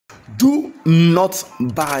Do not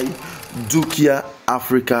buy DUKIA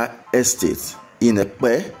Africa Estate in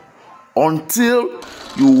Epe until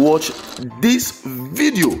you watch this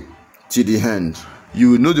video to the end.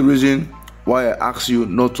 You will know the reason why I ask you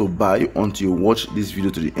not to buy until you watch this video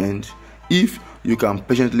to the end, if you can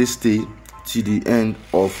patiently stay to the end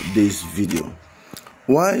of this video.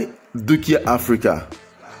 Why DUKIA Africa?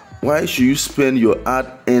 Why should you spend your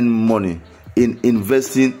hard-earned money in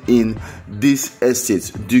investing in this estate,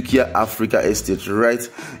 DUKIA Africa Estate, right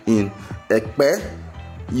in Epe?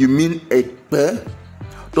 You mean Epe?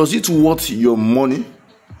 Does it worth your money?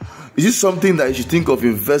 Is it something that you should think of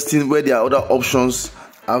investing where there are other options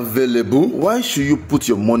available? Why should you put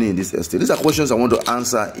your money in this estate? These are questions I want to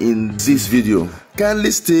answer in this video.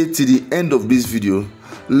 Kindly stay to the end of this video.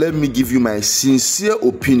 Let me give you my sincere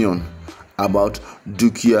opinion about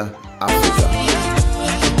DUKIA Africa.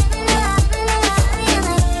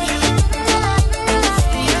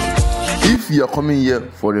 If you are coming here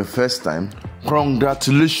for the first time,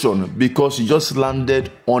 congratulations, because you just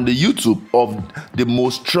landed on the YouTube of the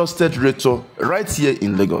most trusted realtor right here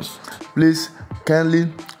in Lagos. Please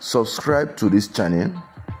kindly subscribe to this channel.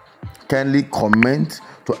 Kindly comment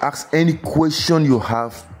to ask any question you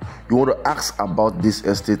have, you want to ask about this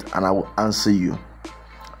estate, and I will answer you.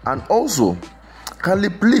 And also, kindly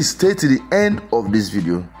please stay to the end of this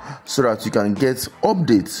video so that you can get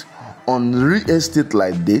updates on real estate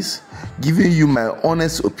like this, giving you my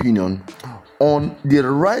honest opinion on the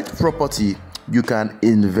right property you can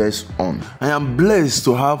invest on. I am blessed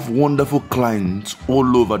to have wonderful clients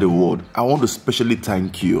all over the world. I want to specially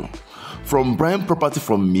thank you from buying property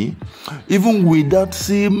from me, even without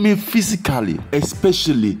seeing me physically,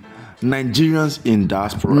 especially Nigerians in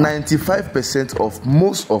diaspora. 95% of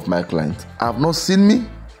most of my clients have not seen me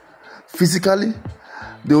physically.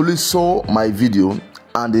 They only saw my video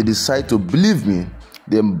and they decide to believe me,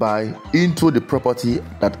 then buy into the property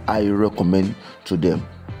that I recommend to them.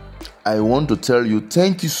 I want to tell you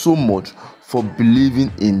thank you so much for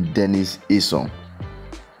believing in Dennis Eson.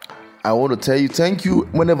 I want to tell you thank you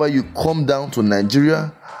whenever you come down to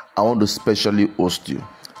Nigeria. I want to specially host you.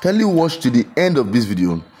 Kindly watch to the end of this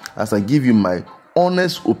video as I give you my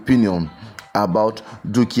honest opinion about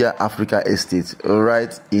DUKIA Africa Estate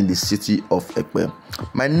right in the city of Epe.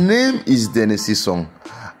 My name is Dennis Eson.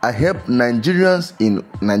 I help Nigerians in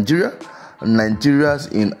Nigeria,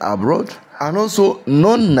 Nigerians in abroad, and also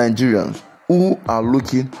non-Nigerians who are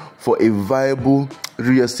looking for a viable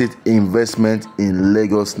real estate investment in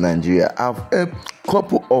Lagos, Nigeria. I've helped a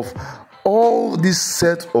couple of all this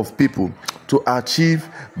set of people to achieve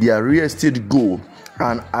their real estate goal,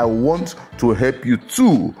 and I want to help you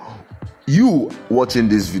too, you watching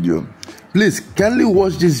this video. Please kindly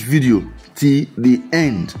watch this video till the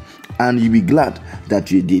end and you'll be glad that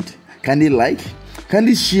you did. Kindly like,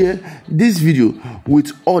 kindly share this video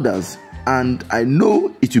with others, and I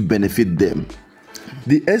know it will benefit them.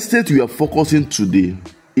 The estate we are focusing today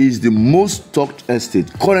is the most talked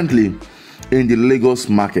estate currently in the Lagos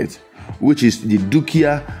market, which is the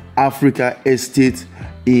DUKIA Africa Estate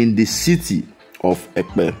in the city of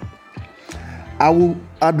Epe. I will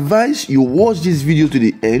advise you watch this video to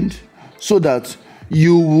the end so that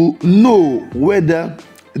you will know whether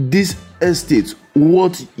this estate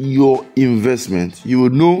worth your investment. You will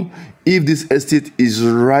know if this estate is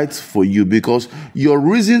right for you, because your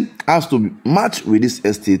reason has to match with this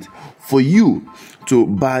estate for you to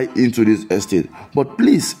buy into this estate. But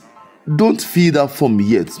please don't fill that form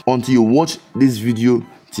yet until you watch this video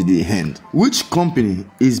to the end. Which company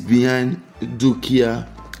is behind DUKIA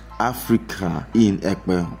Africa in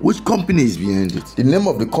Epe? Which company is behind it? The name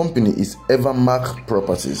of the company is Evermark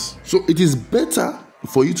Properties. So it is better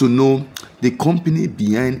for you to know the company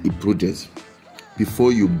behind a project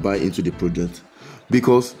before you buy into the project,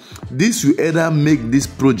 because this will either make this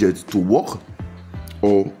project to work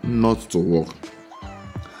or not to work.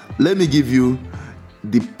 Let me give you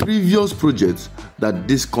the previous projects that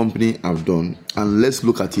this company have done, and let's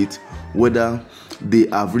look at it whether they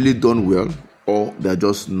have really done well or they're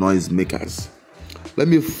just noise makers. Let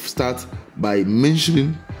me start by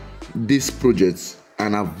mentioning these projects,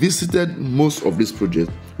 and I've visited most of these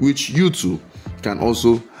projects, which you too can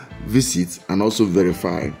also visit and also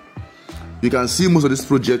verify. You can see most of these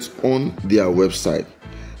projects on their website.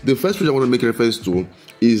 The first project I want to make reference to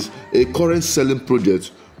is a current selling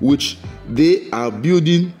project, which they are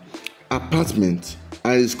building apartment,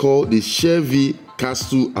 and it's called the Chevy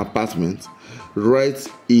Castle Apartment right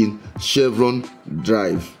in Chevron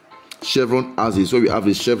Drive. Chevron houses, so we have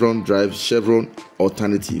the Chevron Drive, Chevron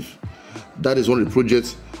Alternative. That is one of the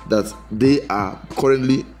projects that they are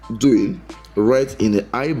currently doing right in the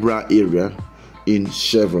Ibra area in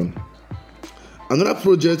Chevron. Another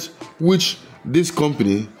project which this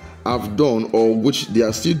company have done, or which they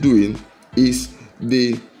are still doing, is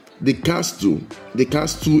the castle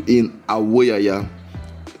in Awoyaya.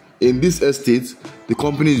 In this estate, the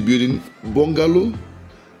company is building bungalow,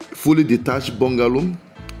 fully detached bungalow,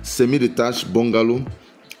 semi-detached bungalow,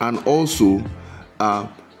 and also a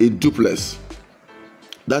duplex.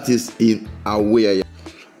 That is in Awoyaya.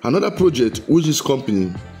 Another project which this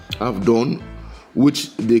company have done,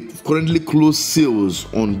 which they currently close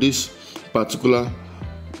sales on this particular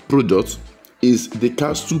product, is the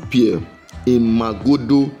Castle Pier in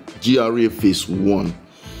Magodo GRA Phase 1.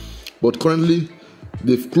 But currently,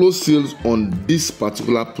 they've closed sales on this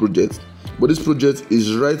particular project. But this project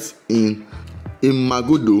is right in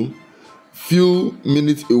Magodo, few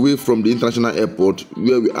minutes away from the international airport,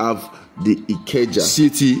 where we have the Ikeja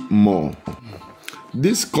City Mall.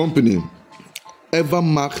 This company,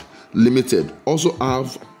 Evermark Limited, also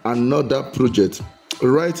have another project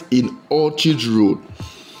right in Orchard Road,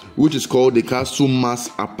 which is called the Castle Mass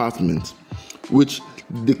Apartment, which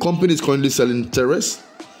the company is currently selling terrace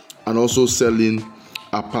and also selling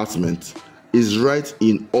apartment. Is right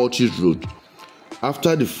in Orchard Road,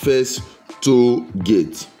 after the first toll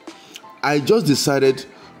gate. I just decided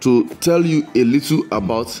to tell you a little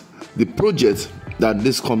about the project that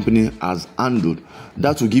this company has handled.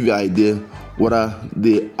 That will give you an idea whether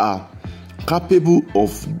they are capable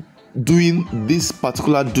of doing this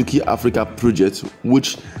particular DUKIA Africa project,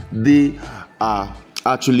 which they are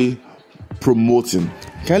actually promoting.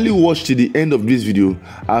 Kindly watch to the end of this video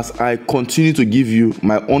as I continue to give you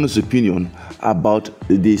my honest opinion about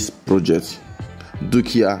this project,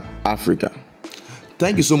 DUKIA Africa.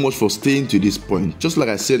 Thank you so much for staying to this point. Just like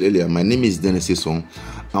I said earlier, my name is Dennis Song.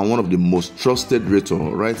 I'm one of the most trusted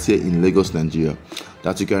realtors right here in Lagos, Nigeria,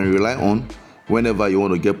 that you can rely on whenever you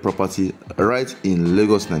want to get property right in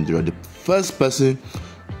Lagos, Nigeria. The first person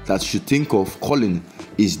that you should think of calling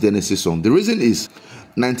is Dennis Song. The reason is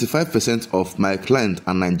 95% of my clients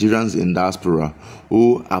are Nigerians in diaspora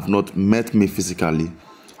who have not met me physically.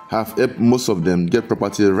 Have helped most of them get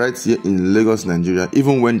property right here in Lagos, Nigeria,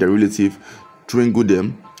 even when their relative twinkle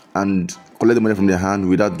them and collect the money from their hand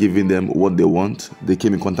without giving them what they want. They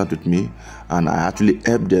came in contact with me and I actually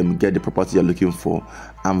helped them get the property you're looking for.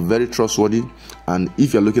 I'm very trustworthy, and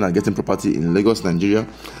if you're looking at getting property in Lagos, Nigeria,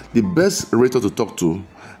 the best realtor to talk to,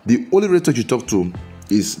 the only realtor you talk to,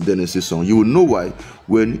 is Dennis Song. You will know why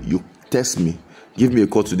when you text me. Give me a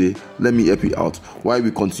call today. Let me help you out while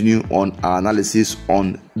we continue on our analysis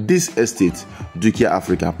on this estate, DUKIA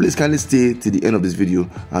Africa. Please kindly stay to the end of this video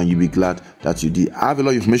and you'll be glad that you did. I have a lot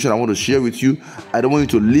of information I want to share with you. I don't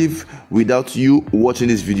want you to leave without you watching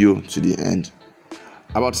this video to the end.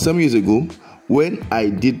 About 7 years ago, when I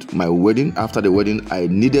did my wedding, after the wedding, I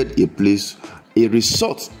needed a place, a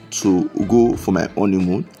resort to go for my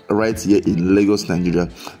honeymoon right here in Lagos, Nigeria.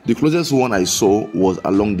 The closest one I saw was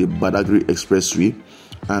along the Badagry Expressway,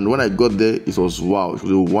 and when I got there, it was wow. It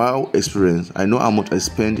was a wow experience. I know how much I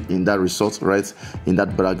spent in that resort right in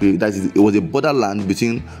that Badagry. That is, it was a borderland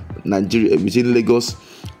between Nigeria, between Lagos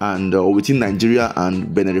and between Nigeria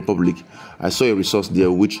and Benin Republic. I saw a resort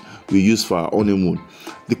there which we used for our honeymoon.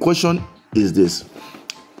 The question is this: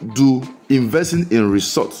 do investing in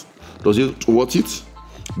resorts, does it worth it?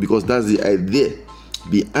 Because that's the idea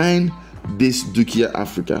behind this DUKIA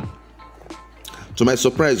Africa. To my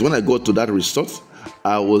surprise, when I got to that resort,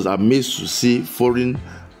 I was amazed to see foreign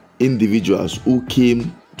individuals who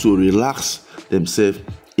came to relax themselves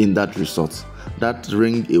in that resort. That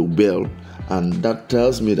rang a bell, and that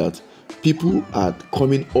tells me that people are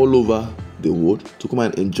coming all over the world to come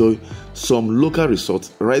and enjoy some local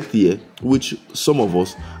resorts right here, which some of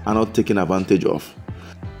us are not taking advantage of.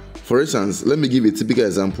 For instance, let me give a typical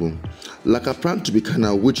example. Lakapran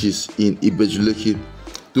Tubikana, which is in Ibejuleki,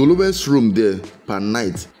 the lowest room there per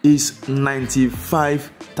night is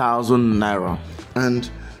 95,000 naira, and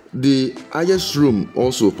the highest room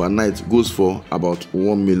also per night goes for about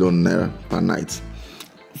 1 million naira per night.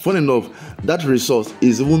 Fun enough, that resort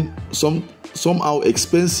is even somehow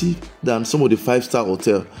expensive than some of the 5-star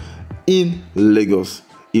hotel in Lagos.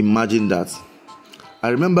 Imagine that. I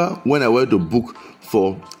remember when I went to book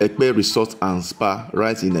for Epe Resort and Spa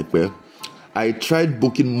right in Epe, I tried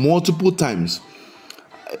booking multiple times.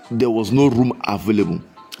 There was no room available.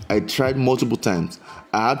 I tried multiple times.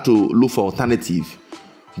 I had to look for alternative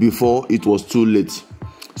before it was too late.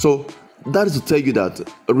 So that is to tell you that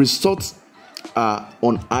resorts are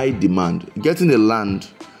on high demand. Getting a land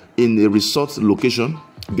in a resort location,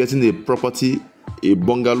 getting a property, a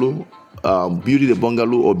bungalow, building a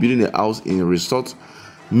bungalow or building a house in a resort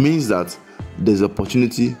means that there's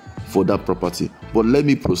opportunity for that property. But let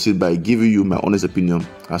me proceed by giving you my honest opinion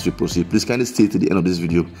as we proceed. Please kindly stay to the end of this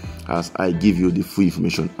video as I give you the full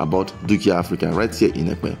information about DUKIA Africa right here in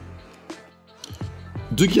Epe.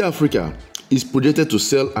 DUKIA Africa is projected to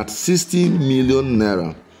sell at 60 million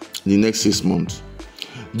naira in the next 6 months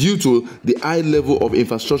due to the high level of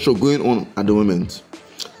infrastructure going on at the moment.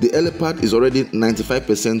 The helipad is already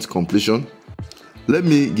 95% completion. Let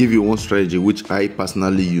me give you one strategy which I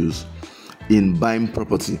personally use in buying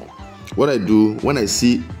property. What I do when I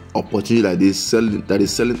see opportunity like this that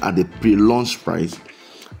is selling at the pre-launch price,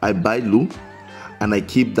 I buy low and I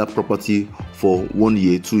keep that property for 1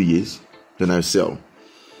 year, 2 years, then I sell.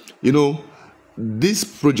 You know, this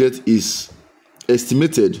project is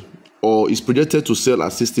estimated or is projected to sell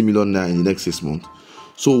at 60 million naira in the next 6 months.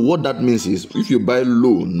 So what that means is if you buy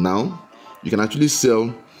low now, you can actually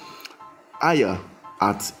sell higher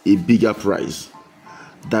at a bigger price.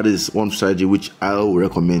 That is one strategy which I will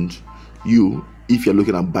recommend you if you're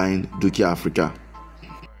looking at buying DUKIA Africa.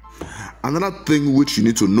 Another thing which you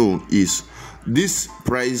need to know is this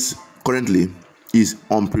price currently is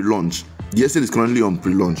on pre-launch. The estate is currently on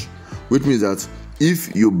pre-launch, which means that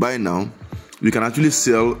if you buy now, you can actually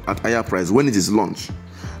sell at higher price when it is launched.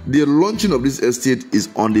 The launching of this estate is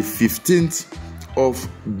on the 15th of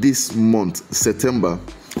this month, September.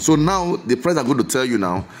 So now the price I'm going to tell you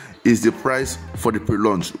now is the price for the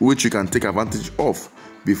pre-launch, which you can take advantage of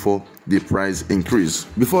before the price increase.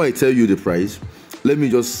 Before I tell you the price, let me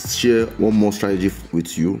just share one more strategy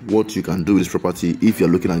with you, what you can do with this property if you're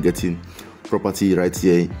looking at getting property right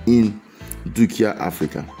here in DUKIA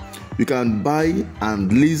Africa. You can buy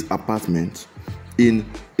and lease apartments in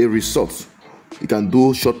a resort. You can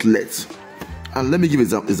do short let. And let me give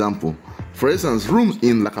an example. For instance, rooms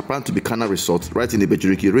in Lagos Epe Resort right in the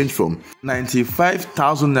Bejiriki range from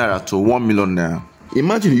 95,000 naira to 1 million naira.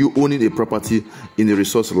 Imagine you owning a property in a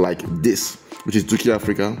resort like this, which is DUKIA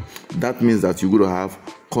Africa. That means that you're going to have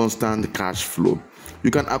constant cash flow. You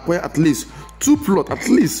can acquire at least 2 plots at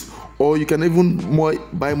least, or you can even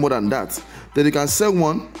buy more than that. Then you can sell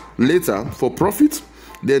one later for profit,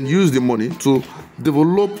 then use the money to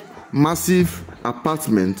develop massive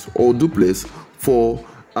apartment or duplex for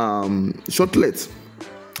short let.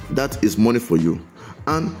 That is money for you.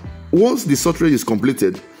 And once the short let is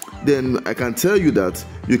completed, then I can tell you that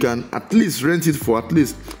you can at least rent it for at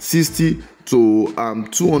least 60 to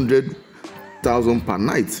 200,000 per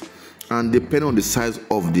night, and depending on the size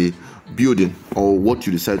of the building or what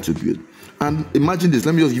you decide to build. And imagine this,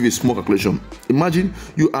 let me just give you a small calculation. Imagine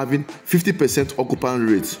you having 50%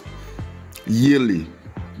 occupancy rate yearly.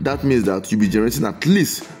 That means that you'll be generating at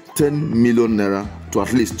least 10 million naira to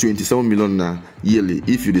at least 27 million naira yearly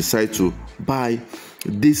if you decide to buy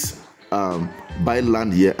this buy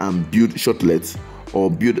land here and build shortlets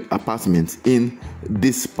or build apartments in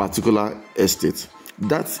this particular estate.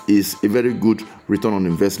 That is a very good return on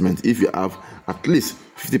investment if you have at least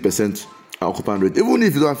 50% occupancy rate. Even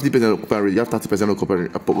if you don't have 50% occupancy rate, you have 30%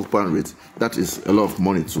 occupancy rate. That is a lot of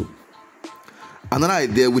money too. Another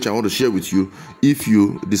idea which I want to share with you, if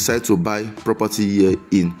you decide to buy property here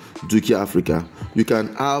in DUKIA Africa, you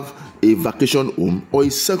can have a vacation home or a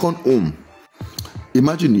second home.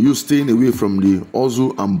 Imagine you staying away from the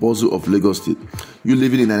hustle and bustle of Lagos State. You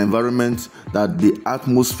living in an environment that the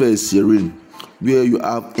atmosphere is serene, where you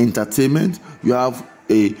have entertainment, you have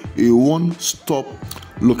a one-stop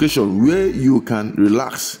location where you can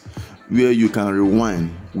relax, where you can rewind,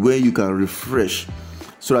 where you can refresh,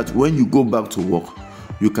 so that when you go back to work,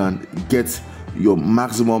 you can get your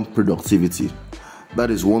maximum productivity. That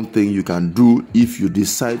is one thing you can do if you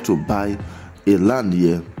decide to buy a land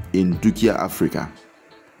here in DUKIA Africa.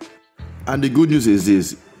 And the good news is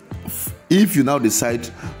this: if you now decide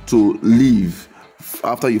to leave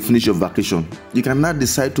after you finish your vacation, you can now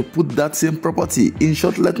decide to put that same property in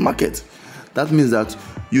short let market. That means that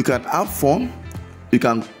you can have fun, you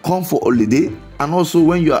can come for holiday, and also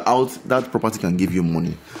when you are out, that property can give you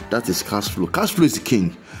money. That is cash flow. Cash flow is the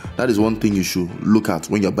king. That is one thing you should look at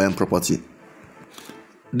when you're buying property.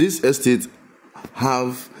 This estate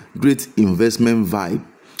have great investment vibe,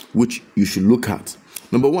 which you should look at.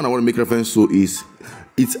 Number one, I want to make reference to is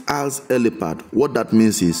it has helipad. What that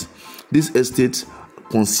means is this estate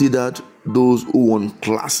considered those who want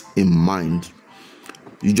class in mind.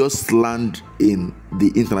 You just land in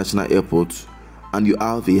the international airport and you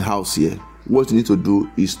have a house here. What you need to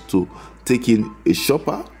do is to take in a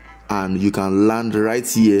shopper and you can land right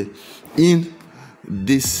here in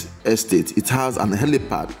this estate. It has an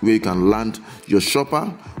helipad where you can land your shopper,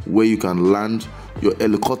 where you can land your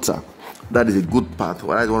helicopter. That is a good part.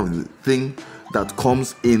 That is one of the things that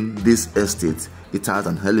comes in this estate. It has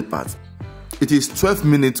an helipad. It is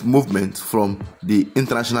 12-minute movement from the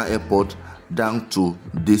international airport down to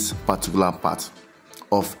this particular part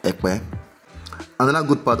of Epe. Another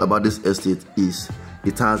good part about this estate is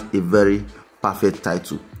it has a very perfect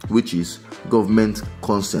title, which is government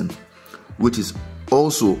consent, which is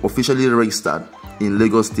also officially registered in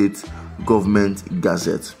Lagos State Government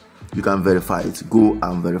Gazette. You can verify it. Go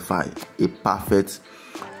and verify a perfect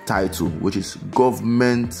title, which is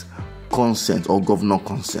government consent or governor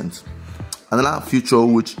consent. Another feature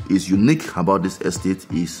which is unique about this estate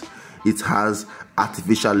is it has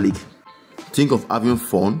artificial lake. Think of having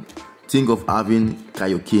fun, think of having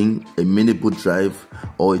kayaking, a mini boat drive,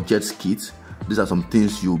 or a jet ski. These are some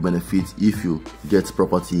things you benefit if you get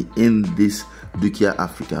property in this DUKIA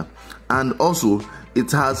Africa. And also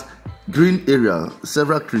it has green area,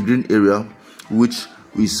 several green area, which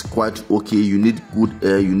is quite okay. You need good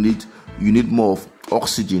air, you need more of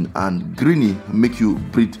oxygen, and greeny make you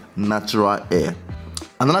breathe natural air.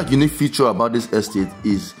 Another unique feature about this estate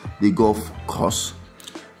is the golf course.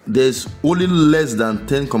 There's only less than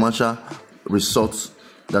 10 commercial resorts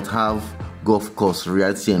that have golf course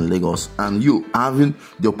right here in Lagos, and you having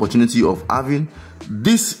the opportunity of having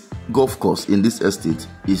this golf course in this estate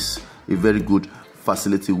is a very good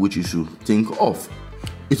facility which you should think of.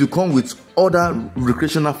 It will come with other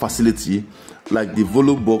recreational facility like the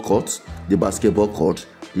volleyball court, the basketball court,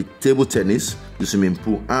 the table tennis, the swimming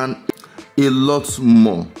pool, and a lot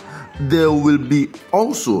more. There will be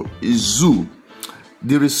also a zoo.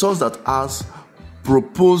 The resort that has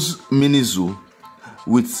proposed mini zoo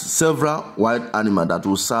with several wild animals that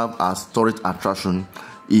will serve as tourist attraction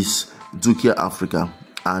is DUKIA Africa,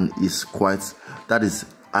 and that is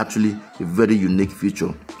actually a very unique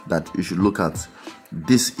feature that you should look at.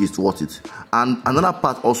 This is worth it. And another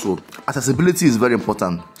part also, accessibility is very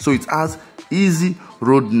important. So it has easy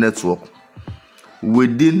road network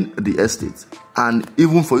within the estate, and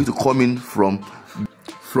even for you to come in from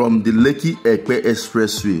the Lagos Epe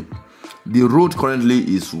expressway, the road currently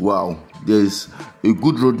is wow. There is a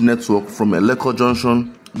good road network from Eleko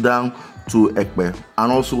Junction down to Epe,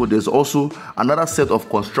 and also there's also another set of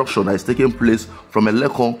construction that is taking place from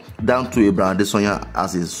Eleko down to Ibrahim Adesoya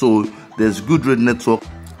as is. So there's good road network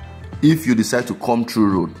if you decide to come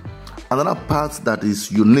through road. Another part that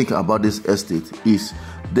is unique about this estate is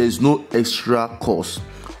there is no extra cost.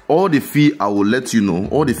 All the fee I will let you know,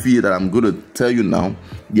 all the fee that I'm going to tell you now,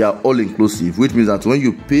 they are all inclusive, which means that when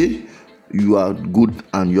you pay, you are good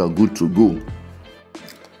and you are good to go.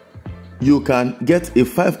 You can get a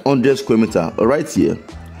 500 square meter right here.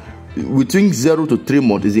 Between 0 to 3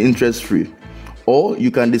 months is interest free, or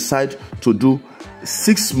you can decide to do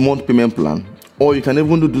 6-month payment plan, or you can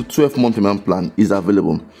even do 12-month payment plan is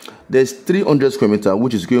available. There's 300 square meter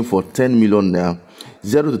which is going for 10 million naira.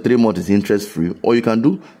 0 to 3 months is interest free, or you can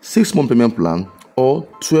do 6-month payment plan or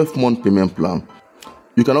 12-month payment plan.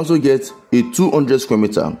 You can also get a 200 square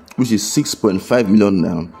meter which is 6.5 million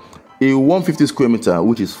naira, a 150 square meter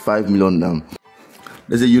which is 5 million naira.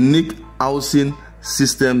 There's a unique housing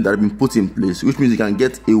system that has been put in place, which means you can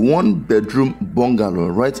get a 1-bedroom bungalow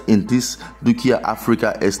right in this DUKIA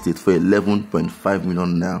Africa estate for 11.5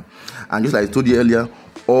 million naira. And just like I told you earlier,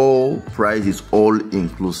 all price is all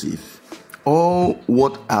inclusive. All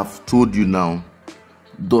what I've told you now,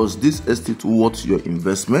 does this estate worth your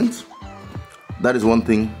investment? That is one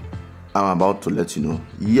thing I'm about to let you know.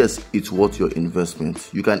 Yes, it's worth your investment.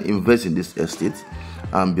 You can invest in this estate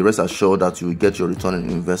and be rest assured that you will get your return on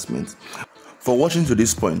investment. For watching to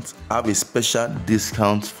this point, I have a special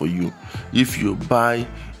discount for you if you buy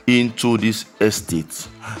into this estate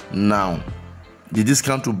now. The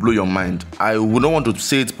discount will blow your mind. I would not want to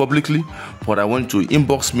say it publicly, but I want you to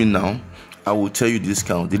inbox me now. I will tell you the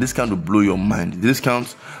discount. The discount will blow your mind. The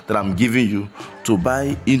discount that I'm giving you to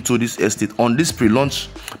buy into this estate on this pre-launch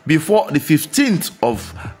before the 15th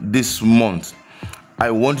of this month.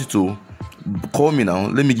 I want you to call me now.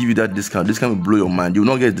 Let me give you that discount. Discount will blow your mind. You will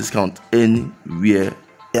not get a discount anywhere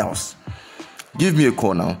else. Give me a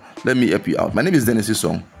call now. Let me help you out. My name is Dennis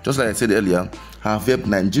Song. Just like I said earlier, I have helped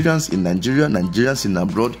Nigerians in Nigeria, Nigerians in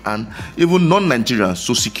abroad, and even non-Nigerians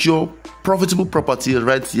to secure profitable property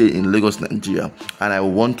right here in Lagos, Nigeria. And I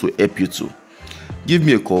want to help you too. Give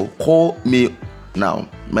me a call. Call me now.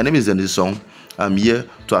 My name is Dennis Song. I'm here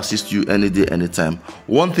to assist you any day, anytime.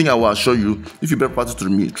 One thing I will assure you, if you buy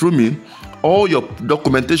property through me, all your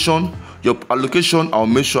documentation, your allocation, I'll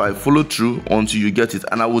make sure I follow through until you get it,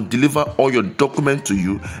 and I will deliver all your documents to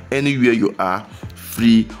you anywhere you are,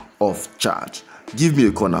 free of charge. Give me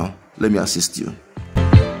a call now. Let me assist you.